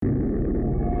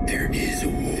There is a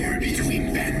war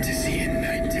between fantasy and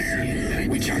nightmare,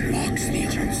 which unlocks the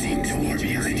unseen door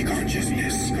behind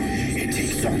consciousness. It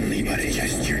takes only but a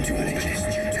gesture to open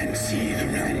it and see the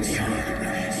realm beyond.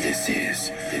 This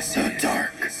is the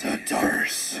dark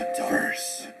verse.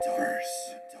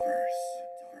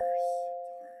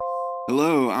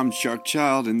 Hello, I'm Shark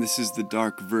Child, and this is The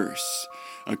Dark Verse,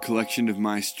 a collection of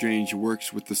my strange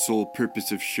works with the sole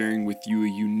purpose of sharing with you a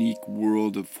unique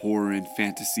world of horror and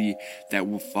fantasy that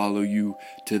will follow you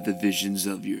to the visions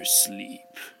of your sleep.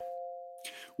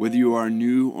 Whether you are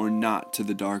new or not to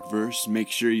The Dark Verse, make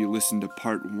sure you listen to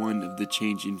part 1 of the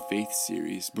Changing Feyth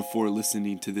series before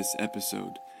listening to this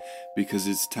episode, because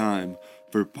it's time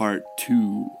for part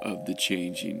 2 of the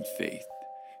Changing Feyth.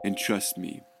 And trust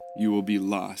me, you will be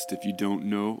lost if you don't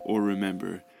know or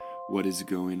remember what is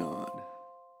going on.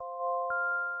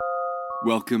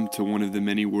 Welcome to one of the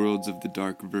many worlds of the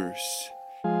Dark Verse.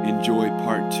 Enjoy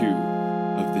part 2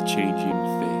 of the Changing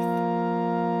Feyth.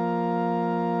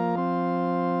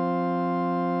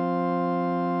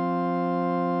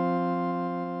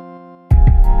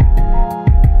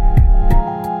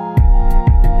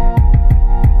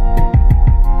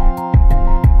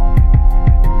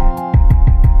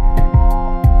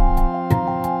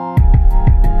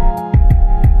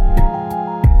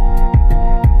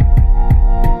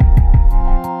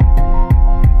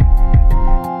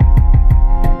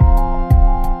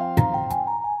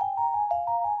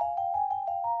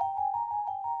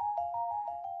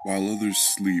 While others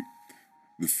sleep,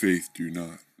 the Feyth do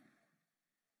not.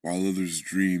 While others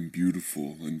dream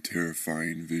beautiful and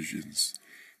terrifying visions,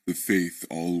 the Feyth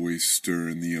always stir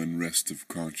in the unrest of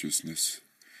consciousness,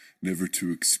 never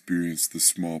to experience the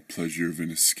small pleasure of an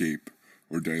escape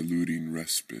or diluting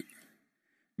respite.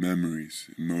 Memories,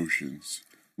 emotions,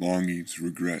 longings,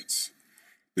 regrets,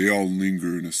 they all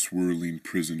linger in a swirling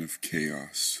prison of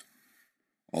chaos.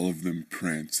 All of them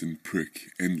prance and prick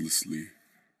endlessly,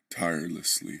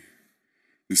 tirelessly.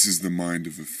 This is the mind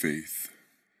of a Feyth.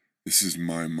 This is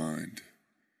my mind.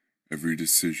 Every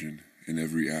decision and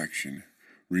every action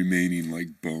remaining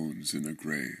like bones in a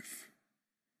grave.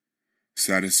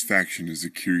 Satisfaction is a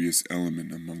curious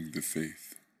element among the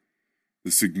Feyth.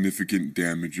 The significant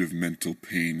damage of mental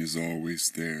pain is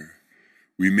always there.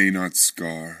 We may not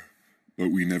scar,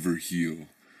 but we never heal,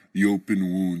 the open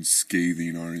wounds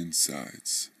scathing our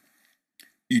insides.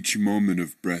 Each moment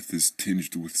of breath is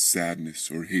tinged with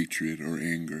sadness or hatred or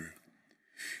anger.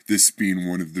 This being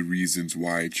one of the reasons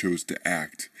why I chose to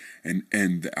act and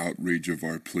end the outrage of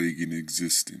our plaguing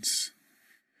existence.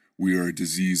 We are a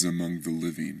disease among the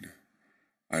living.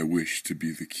 I wish to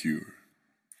be the cure.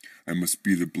 I must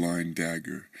be the blind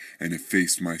dagger and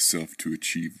efface myself to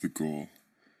achieve the goal.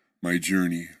 My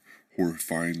journey,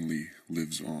 horrifyingly,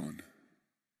 lives on.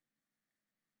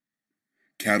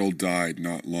 Cattle died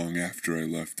not long after I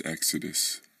left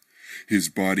Exodus. His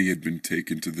body had been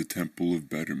taken to the Temple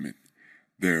of Betterment.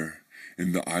 There,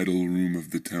 in the idol room of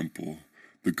the temple,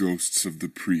 the ghosts of the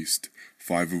priest,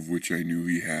 5 of which I knew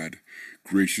he had,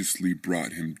 graciously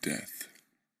brought him death.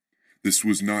 This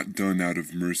was not done out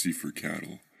of mercy for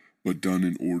cattle, but done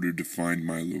in order to find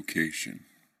my location.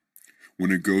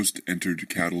 When a ghost entered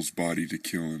Cattle's body to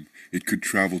kill him, it could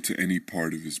travel to any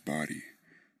part of his body,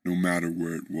 no matter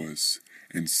where it was,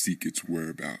 and seek its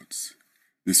whereabouts.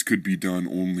 This could be done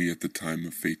only at the time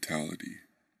of fatality.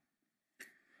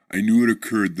 I knew it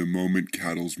occurred the moment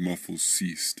Cattle's muffles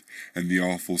ceased, and the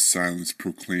awful silence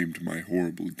proclaimed my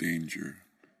horrible danger.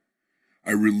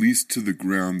 I released to the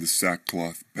ground the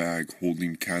sackcloth bag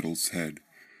holding Cattle's head,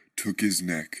 took his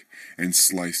neck, and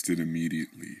sliced it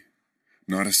immediately.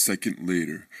 Not a second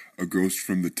later, a ghost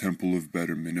from the Temple of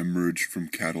Betterment emerged from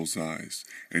Cattle's eyes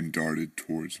and darted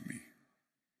towards me.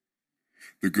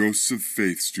 The ghosts of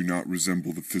Feyths do not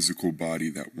resemble the physical body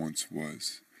that once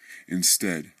was.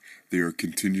 Instead, they are a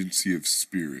contingency of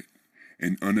spirit,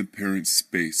 an unapparent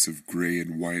space of gray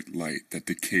and white light that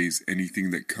decays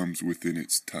anything that comes within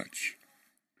its touch.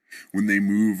 When they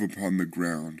move upon the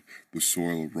ground, the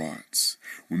soil rots.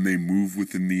 When they move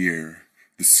within the air,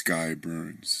 the sky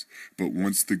burns. But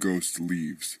once the ghost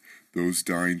leaves, those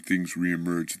dying things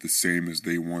reemerge the same as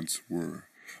they once were,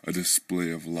 a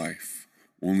display of life,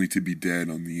 only to be dead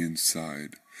on the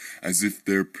inside, as if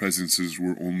their presences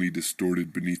were only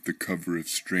distorted beneath the cover of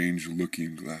strange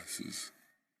looking glasses.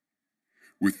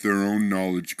 With their own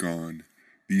knowledge gone,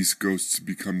 these ghosts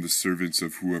become the servants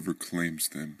of whoever claims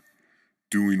them,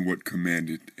 doing what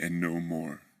commanded and no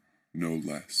more, no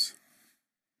less.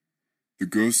 The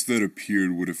ghost that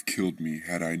appeared would have killed me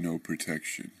had I no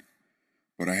protection,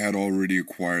 but I had already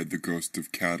acquired the ghost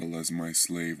of Cattle as my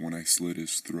slave when I slit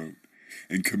his throat,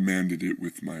 and commanded it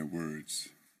with my words.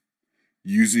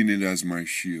 Using it as my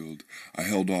shield, I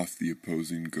held off the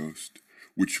opposing ghost,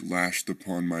 which lashed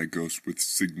upon my ghost with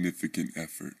significant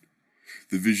effort.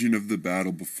 The vision of the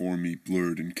battle before me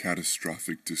blurred in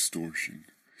catastrophic distortion.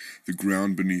 The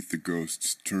ground beneath the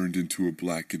ghosts turned into a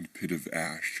blackened pit of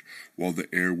ash, while the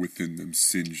air within them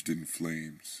singed in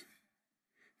flames.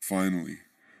 Finally,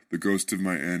 the ghost of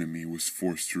my enemy was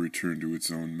forced to return to its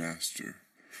own master,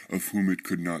 of whom it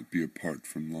could not be apart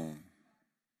from long.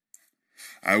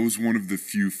 I was one of the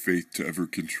few Feyth to ever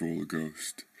control a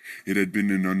ghost. It had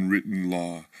been an unwritten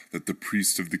law that the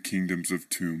priests of the kingdoms of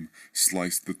Tomb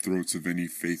sliced the throats of any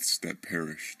Feyths that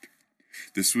perished.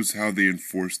 This was how they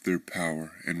enforced their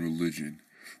power and religion,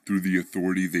 through the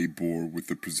authority they bore with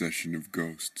the possession of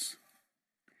ghosts.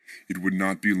 It would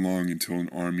not be long until an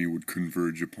army would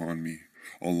converge upon me,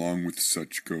 along with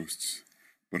such ghosts,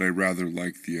 but I rather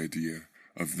liked the idea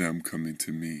of them coming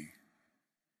to me.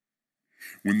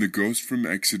 When the ghost from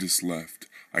Exodus left,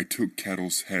 I took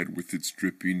Kettle's head with its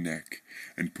dripping neck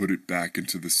and put it back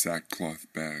into the sackcloth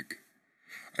bag.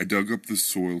 I dug up the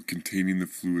soil containing the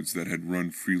fluids that had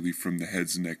run freely from the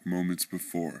head's neck moments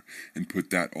before and put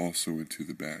that also into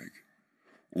the bag.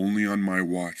 Only on my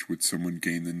watch would someone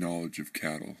gain the knowledge of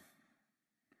cattle.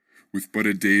 With but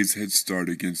a day's head start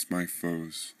against my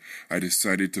foes, I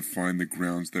decided to find the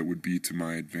grounds that would be to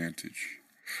my advantage.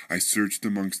 I searched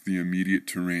amongst the immediate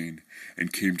terrain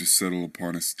and came to settle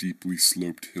upon a steeply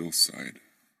sloped hillside.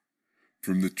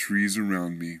 From the trees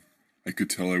around me, I could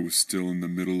tell I was still in the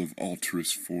middle of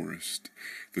Alterous Forest,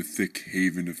 the thick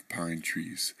haven of pine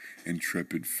trees and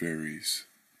intrepid fairies.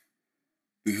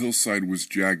 The hillside was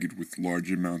jagged with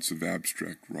large amounts of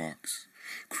abstract rocks,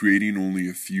 creating only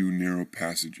a few narrow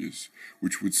passages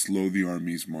which would slow the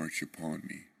army's march upon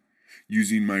me.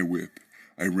 Using my whip,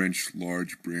 I wrenched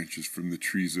large branches from the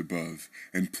trees above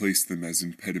and placed them as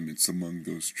impediments among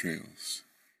those trails.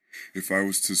 If I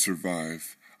was to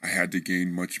survive, I had to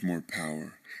gain much more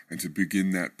power, and to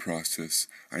begin that process,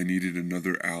 I needed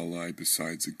another ally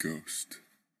besides a ghost.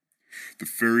 The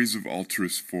fairies of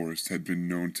Alterous Forest had been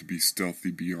known to be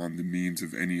stealthy beyond the means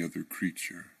of any other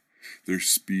creature. Their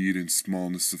speed and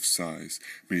smallness of size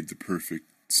made the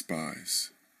perfect spies.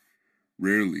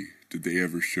 Rarely did they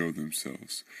ever show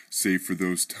themselves, save for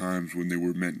those times when they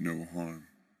were meant no harm.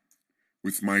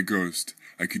 With my ghost,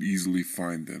 I could easily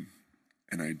find them,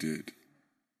 and I did.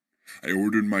 I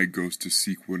ordered my ghost to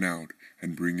seek one out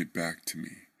and bring it back to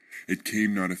me. It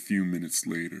came not a few minutes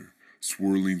later,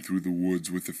 swirling through the woods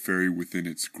with a fairy within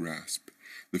its grasp.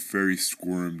 The fairy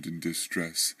squirmed in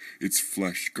distress, its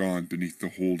flesh gone beneath the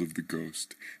hold of the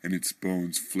ghost, and its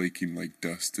bones flaking like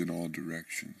dust in all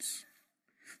directions.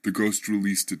 The ghost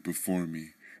released it before me,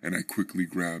 and I quickly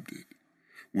grabbed it.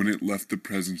 When it left the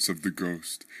presence of the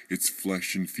ghost, its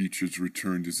flesh and features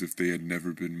returned as if they had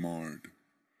never been marred.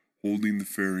 Holding the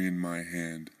fairy in my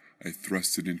hand, I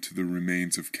thrust it into the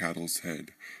remains of Cattle's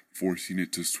head, forcing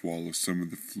it to swallow some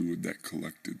of the fluid that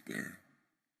collected there.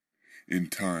 In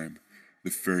time,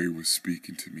 the fairy was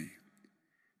speaking to me.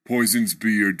 "Poisons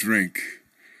be your drink.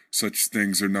 Such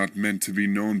things are not meant to be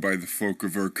known by the folk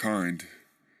of our kind."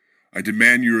 "I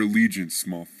demand your allegiance,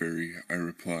 small fairy," I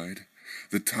replied.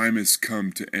 "The time has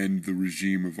come to end the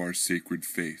regime of our sacred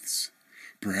faiths.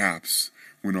 Perhaps,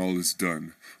 when all is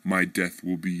done, my death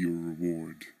will be your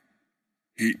reward.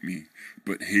 Hate me,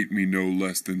 but hate me no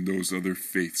less than those other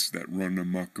faiths that run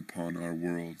amok upon our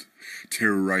world,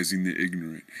 terrorizing the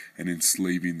ignorant and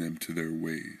enslaving them to their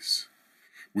ways."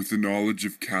 With the knowledge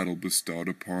of cattle bestowed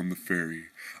upon the fairy,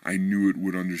 I knew it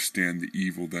would understand the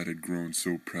evil that had grown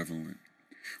so prevalent.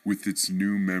 With its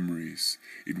new memories,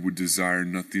 it would desire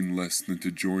nothing less than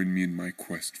to join me in my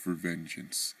quest for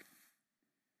vengeance.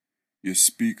 "You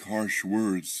speak harsh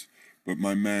words, but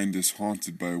my mind is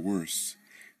haunted by worse.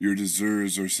 Your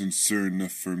desires are sincere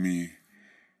enough for me.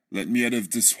 Let me out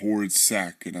of this horrid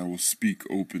sack, and I will speak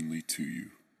openly to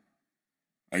you."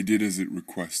 I did as it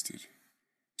requested.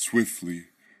 Swiftly,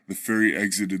 the fairy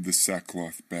exited the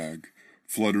sackcloth bag,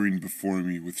 fluttering before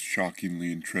me with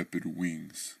shockingly intrepid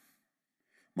wings.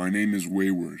 "My name is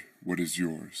Wayward. What is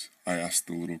yours?" I asked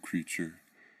the little creature.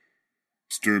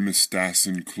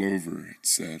 "Sturmistassen Clover," it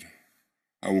said.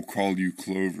 "I will call you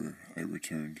Clover," I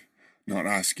returned, not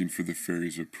asking for the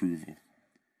fairy's approval.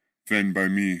 "Fend by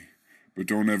me, but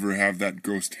don't ever have that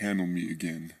ghost handle me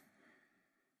again."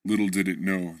 Little did it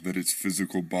know that its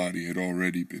physical body had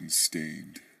already been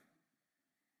stained.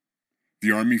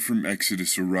 The army from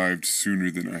Exodus arrived sooner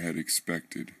than I had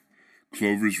expected.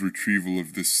 Clover's retrieval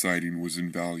of this sighting was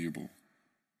invaluable.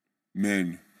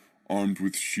 Men, armed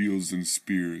with shields and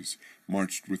spears,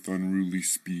 marched with unruly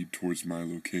speed towards my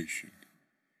location.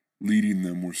 Leading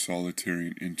them were Solitary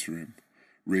and Interim,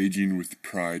 raging with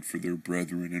pride for their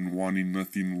brethren and wanting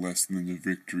nothing less than the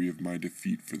victory of my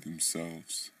defeat for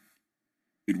themselves.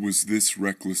 It was this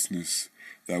recklessness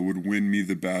that would win me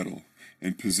the battle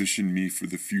and position me for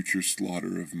the future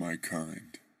slaughter of my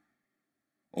kind.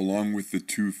 Along with the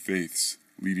 2 Feyths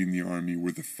leading the army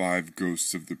were the 5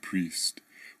 ghosts of the priest,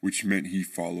 which meant he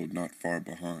followed not far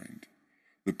behind.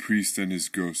 The priest and his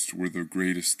ghosts were the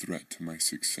greatest threat to my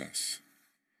success.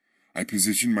 I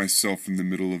positioned myself in the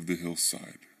middle of the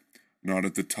hillside, not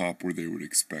at the top where they would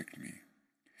expect me.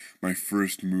 My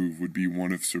first move would be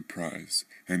one of surprise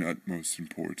and utmost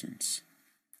importance.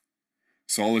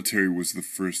 Solitary was the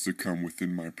first to come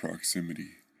within my proximity.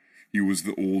 He was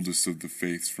the oldest of the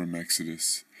Feyths from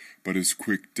Exodus, but his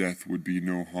quick death would be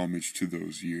no homage to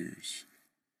those years.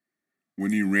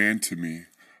 When he ran to me,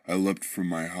 I leapt from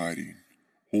my hiding,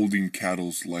 holding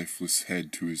Cattle's lifeless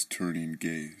head to his turning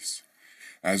gaze.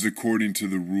 As according to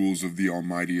the rules of the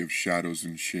Almighty of Shadows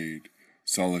and Shade,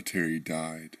 Solitary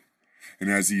died,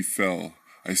 and as he fell,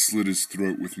 I slit his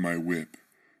throat with my whip,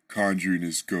 conjuring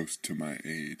his ghost to my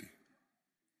aid.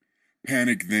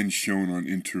 Panic then shone on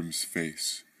Interim's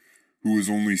face, who was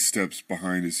only steps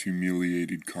behind his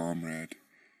humiliated comrade.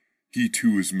 He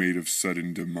too was made of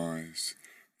sudden demise,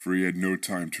 for he had no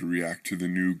time to react to the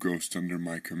new ghost under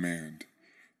my command.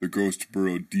 The ghost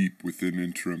burrowed deep within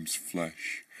Interim's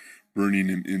flesh, burning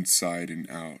him inside and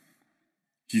out.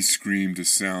 He screamed a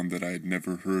sound that I had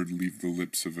never heard leave the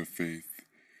lips of a Feyth.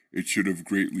 It should have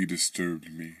greatly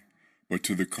disturbed me, but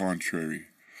to the contrary,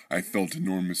 I felt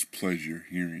enormous pleasure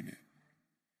hearing it.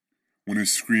 When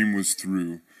his scream was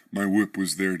through, my whip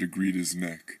was there to greet his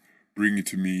neck, bringing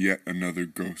to me yet another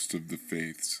ghost of the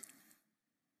Feyths.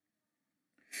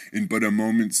 In but a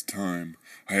moment's time,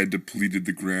 I had depleted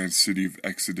the grand city of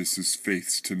Exodus's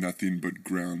Feyths to nothing but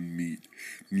ground meat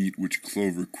which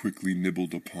Clover quickly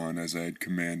nibbled upon as I had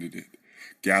commanded it,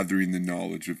 gathering the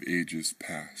knowledge of ages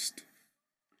past.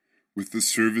 With the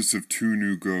service of 2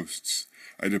 new ghosts,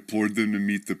 I deplored them to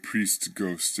meet the priest's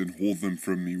ghosts and hold them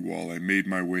from me while I made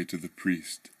my way to the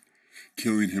priest.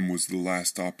 Killing him was the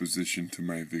last opposition to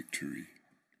my victory.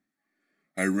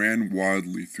 I ran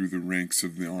wildly through the ranks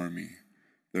of the army,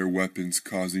 their weapons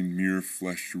causing mere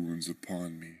flesh wounds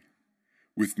upon me.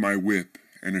 With my whip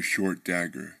and a short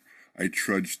dagger, I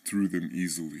trudged through them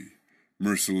easily,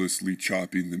 mercilessly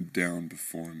chopping them down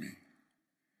before me.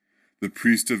 The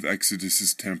priest of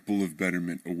Exodus's temple of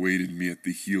betterment awaited me at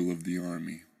the heel of the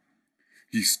army.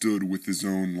 He stood with his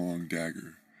own long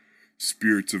dagger.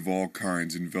 Spirits of all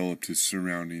kinds enveloped his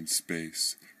surrounding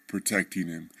space, protecting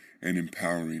him and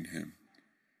empowering him.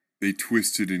 They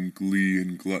twisted in glee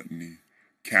and gluttony,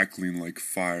 cackling like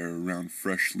fire around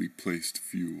freshly placed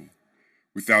fuel.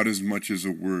 Without as much as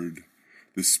a word,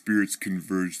 the spirits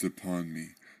converged upon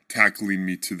me, tackling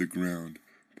me to the ground,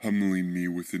 pummeling me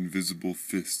with invisible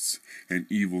fists and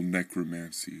evil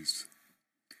necromancies.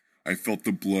 I felt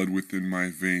the blood within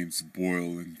my veins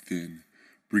boil and thin,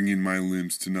 bringing my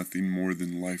limbs to nothing more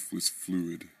than lifeless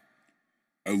fluid.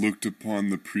 I looked upon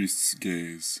the priest's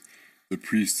gaze, the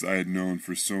priest I had known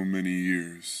for so many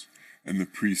years, and the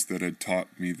priest that had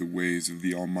taught me the ways of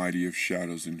the Almighty of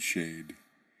Shadows and Shade.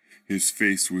 His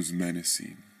face was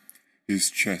menacing. His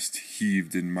chest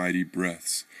heaved in mighty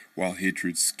breaths, while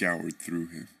hatred scoured through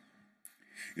him.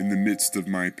 In the midst of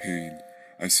my pain,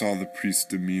 I saw the priest's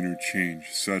demeanor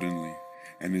change suddenly,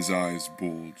 and his eyes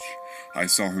bulge. I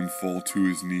saw him fall to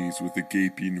his knees with a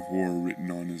gaping horror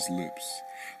written on his lips.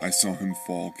 I saw him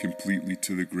fall completely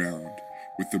to the ground,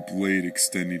 with the blade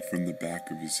extending from the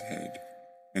back of his head.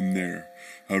 And there,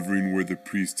 hovering where the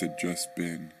priest had just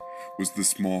been, was the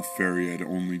small fairy I had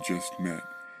only just met,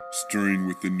 stirring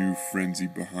with the new frenzy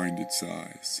behind its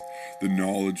eyes. The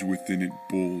knowledge within it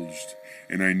bulged,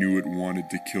 and I knew it wanted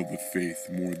to kill the Feyth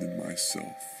more than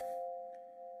myself.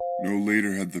 No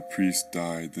later had the priest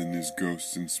died than his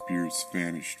ghosts and spirits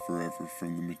vanished forever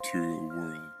from the material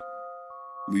world,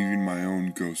 leaving my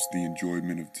own ghost the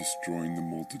enjoyment of destroying the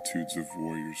multitudes of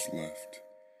warriors left.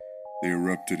 They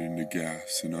erupted into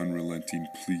gas and unrelenting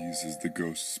pleas as the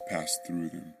ghosts passed through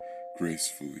them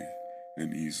gracefully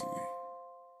and easily.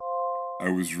 I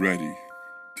was ready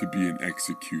to be an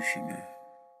executioner.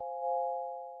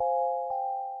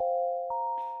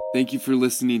 Thank you for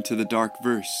listening to The Dark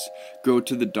Verse. Go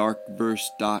to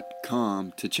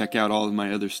thedarkverse.com to check out all of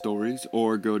my other stories,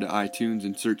 or go to iTunes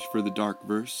and search for The Dark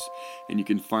Verse, and you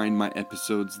can find my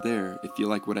episodes there. If you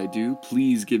like what I do,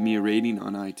 please give me a rating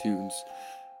on iTunes.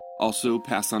 Also,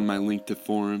 pass on my link to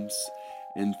forums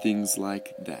and things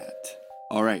like that.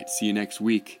 Alright, see you next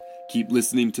week. Keep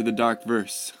listening to The Dark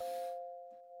Verse.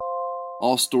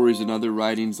 All stories and other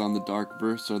writings on the Dark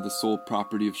Verse are the sole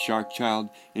property of Sharkchild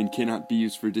and cannot be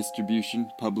used for distribution,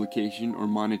 publication, or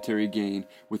monetary gain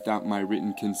without my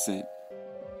written consent.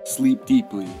 Sleep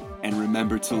deeply and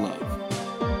remember to love.